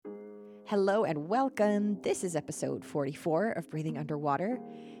Hello and welcome. This is episode 44 of Breathing Underwater.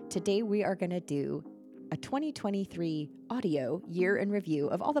 Today we are going to do a 2023 audio year in review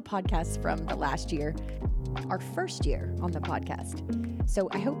of all the podcasts from the last year, our first year on the podcast. So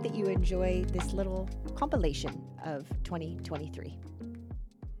I hope that you enjoy this little compilation of 2023.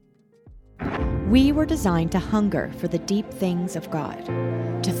 We were designed to hunger for the deep things of God,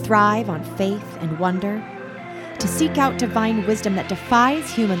 to thrive on faith and wonder, to seek out divine wisdom that defies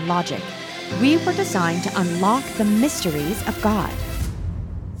human logic. We were designed to unlock the mysteries of God.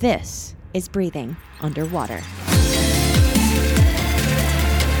 This is Breathing Underwater.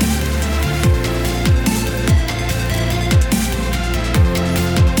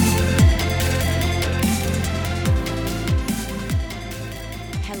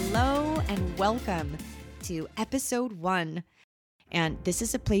 Hello and welcome to episode 1. And this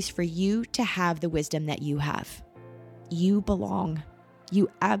is a place for you to have the wisdom that you have. You belong. You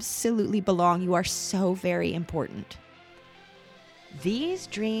absolutely belong. You are so very important. These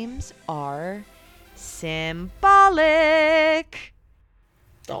dreams are symbolic.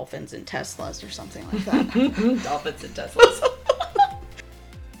 Dolphins and Teslas or something like that. Dolphins and Teslas.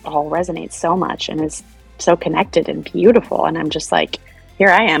 All resonates so much and is so connected and beautiful. And I'm just like, here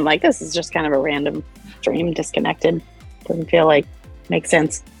I am. Like, this is just kind of a random dream, disconnected. Doesn't feel like makes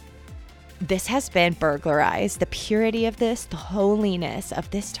sense. This has been burglarized. The purity of this, the holiness of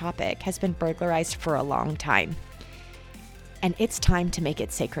this topic has been burglarized for a long time. And it's time to make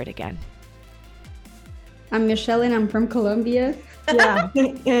it sacred again. I'm Michelle and I'm from Colombia. Yeah.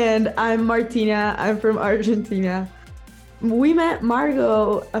 And I'm Martina. I'm from Argentina. We met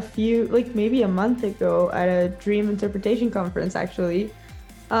Margot maybe a month ago at a dream interpretation conference, actually.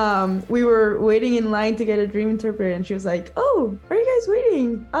 We were waiting in line to get a dream interpreter, and she was like, "Oh, are you guys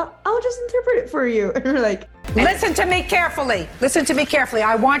waiting? I'll just interpret it for you." And we're like, Listen to me carefully. Listen to me carefully.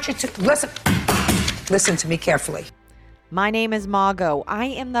 I want you to listen. Listen to me carefully. My name is Margot. I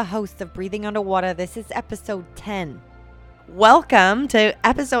am the host of Breathing Underwater. This is episode 10. Welcome to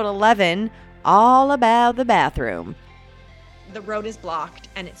episode 11, all about the bathroom. The road is blocked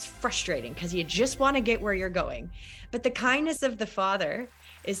and it's frustrating because you just want to get where you're going. But the kindness of the Father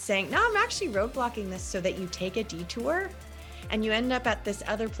is saying, no, I'm actually road blocking this so that you take a detour and you end up at this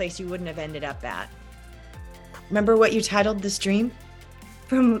other place you wouldn't have ended up at. Remember what you titled this dream?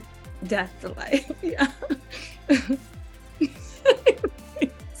 From death to life. Yeah.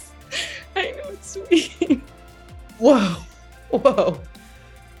 I know it's sweet. "Whoa.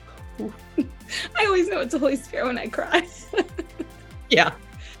 I always know it's the Holy Spirit when I cry. Yeah."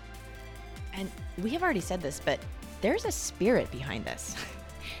 And we have already said this, but there's a spirit behind this.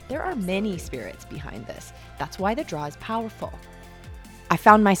 There are many spirits behind this. That's why the draw is powerful. I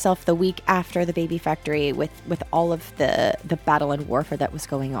found myself the week after the baby factory with all of the battle and warfare that was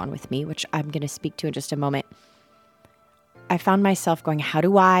going on with me, which I'm going to speak to in just a moment. I found myself going, how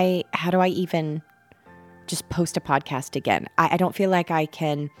do I even just post a podcast again? I don't feel like I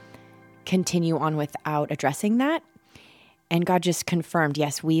can continue on without addressing that. And God just confirmed,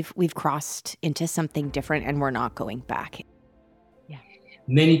 yes, we've crossed into something different and we're not going back. Yeah.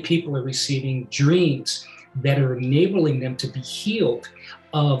 Many people are receiving dreams that are enabling them to be healed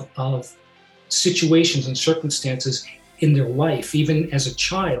of situations and circumstances in their life, even as a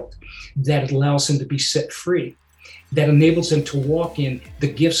child, that allows them to be set free, that enables them to walk in the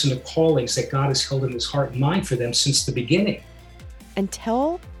gifts and the callings that God has held in his heart and mind for them since the beginning.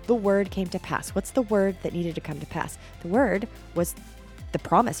 Until the word came to pass. What's the word that needed to come to pass? The word was the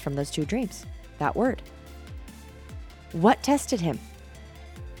promise from those two dreams. That word. What tested him?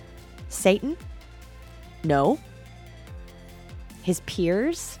 Satan? No. His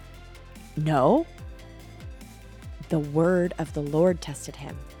peers? No. The word of the Lord tested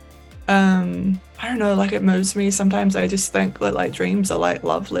him. I don't know, like it moves me. Sometimes I just think that like dreams are like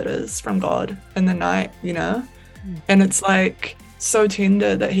love letters from God in the night, you know? And it's like so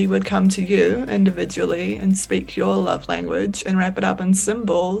tender that he would come to you individually and speak your love language and wrap it up in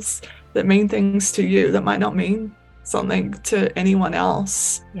symbols that mean things to you that might not mean something to anyone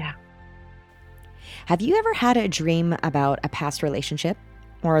else. Yeah. Have you ever had a dream about a past relationship,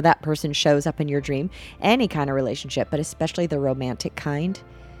 or that person shows up in your dream? Any kind of relationship, but especially the romantic kind?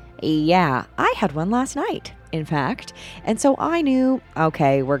 Yeah, I had one last night, in fact. And so I knew,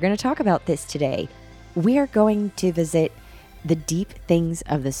 okay, we're going to talk about this today. We are going to visit the deep things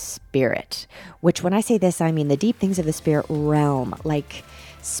of the spirit, which when I say this, I mean the deep things of the spirit realm, like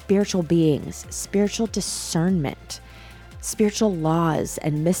spiritual beings, spiritual discernment, spiritual laws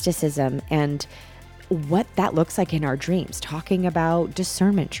and mysticism, and what that looks like in our dreams, talking about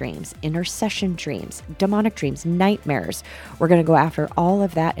discernment dreams, intercession dreams, demonic dreams, nightmares. We're going to go after all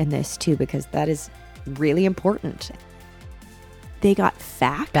of that in this too, because that is really important. They got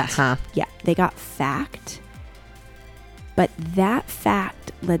fact. Uh-huh. Yeah, they got fact. But that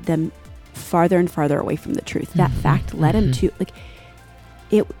fact led them farther and farther away from the truth. That fact led them to, like,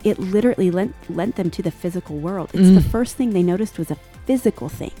 it literally lent them to the physical world. It's the first thing they noticed was a physical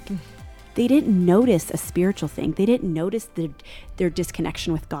thing. They didn't notice a spiritual thing. They didn't notice their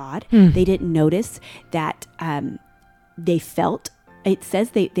disconnection with God. They didn't notice that they felt, it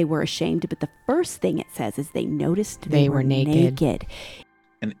says they were ashamed, but the first thing it says is they noticed they were naked.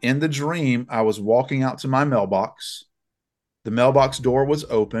 And in the dream, I was walking out to my mailbox. The mailbox door was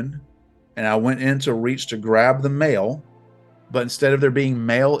open, and I went in to reach to grab the mail. But instead of there being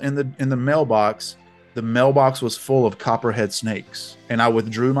mail in the mailbox, the mailbox was full of copperhead snakes. And I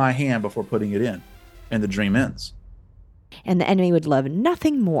withdrew my hand before putting it in. And the dream ends. And the enemy would love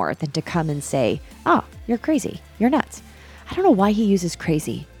nothing more than to come and say, "Oh, you're crazy. You're nuts." I don't know why he uses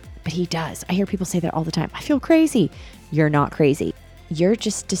crazy, but he does. I hear people say that all the time. I feel crazy. You're not crazy. You're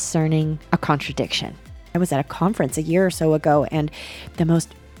just discerning a contradiction. I was at a conference a year or so ago, and the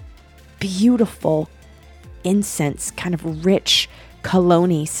most beautiful incense, kind of rich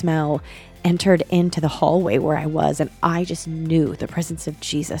cologne smell entered into the hallway where I was, and I just knew the presence of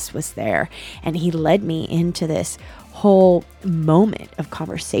Jesus was there, and he led me into this whole moment of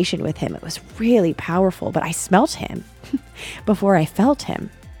conversation with him. It was really powerful, but I smelt him before I felt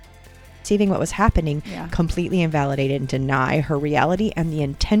him. Receiving what was happening completely invalidated and deny her reality, and the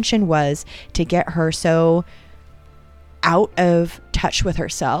intention was to get her so out of touch with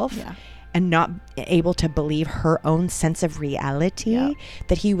herself and not able to believe her own sense of reality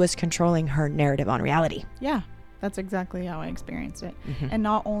that he was controlling her narrative on reality. Yeah, that's exactly how I experienced it. And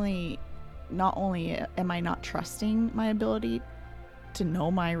not only am I not trusting my ability to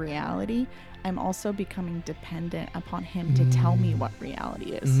know my reality, I'm also becoming dependent upon him to tell me what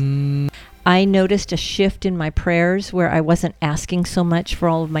reality is. I noticed a shift in my prayers where I wasn't asking so much for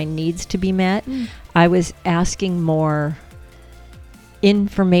all of my needs to be met. I was asking more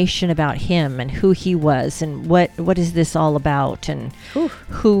information about him and who he was and what is this all about and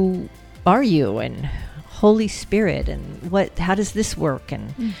who are you and Holy Spirit and how does this work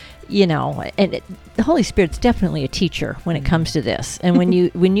and the Holy Spirit's definitely a teacher when it comes to this, and when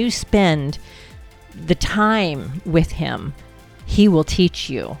you spend the time with him, he will teach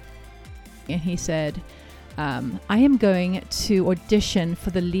you. And he said, I am going to audition for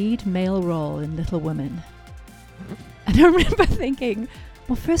the lead male role in Little Women. And I remember thinking,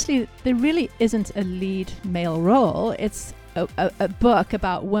 well, firstly, there really isn't a lead male role. It's a book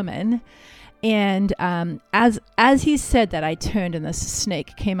about women. And as he said that, I turned and this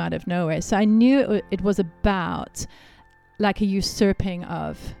snake came out of nowhere. So I knew it was about like a usurping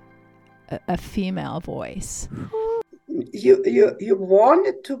of a female voice. You want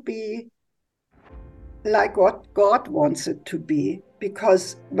it to be like what God wants it to be.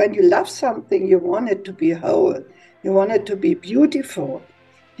 Because when you love something, you want it to be whole. You want it to be beautiful.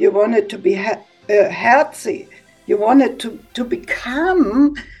 You want it to be healthy. You want it to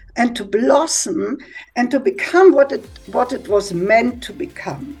become and to blossom and to become what it was meant to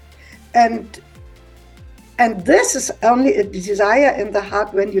become. And this is only a desire in the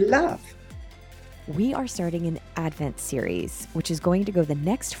heart when you love. We are starting an Advent series, which is going to go the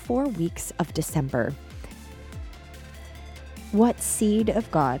next 4 weeks of December. What seed of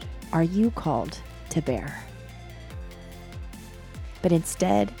God are you called to bear? But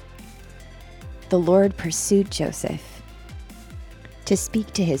instead, the Lord pursued Joseph to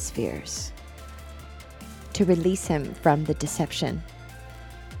speak to his fears, to release him from the deception,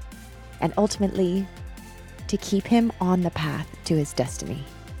 and ultimately to keep him on the path to his destiny.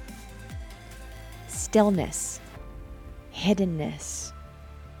 Stillness, hiddenness,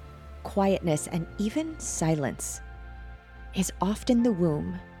 quietness, and even silence is often the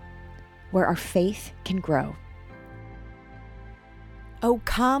womb where our faith can grow. O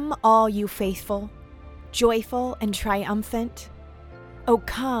come, all you faithful, joyful and triumphant. O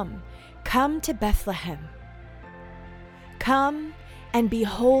come, come to Bethlehem. Come and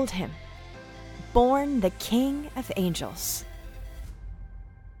behold him, born the King of angels.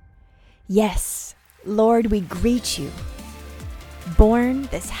 Yes, Lord, we greet you, born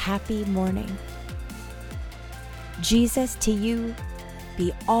this happy morning. Jesus, to you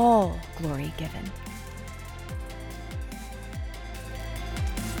be all glory given.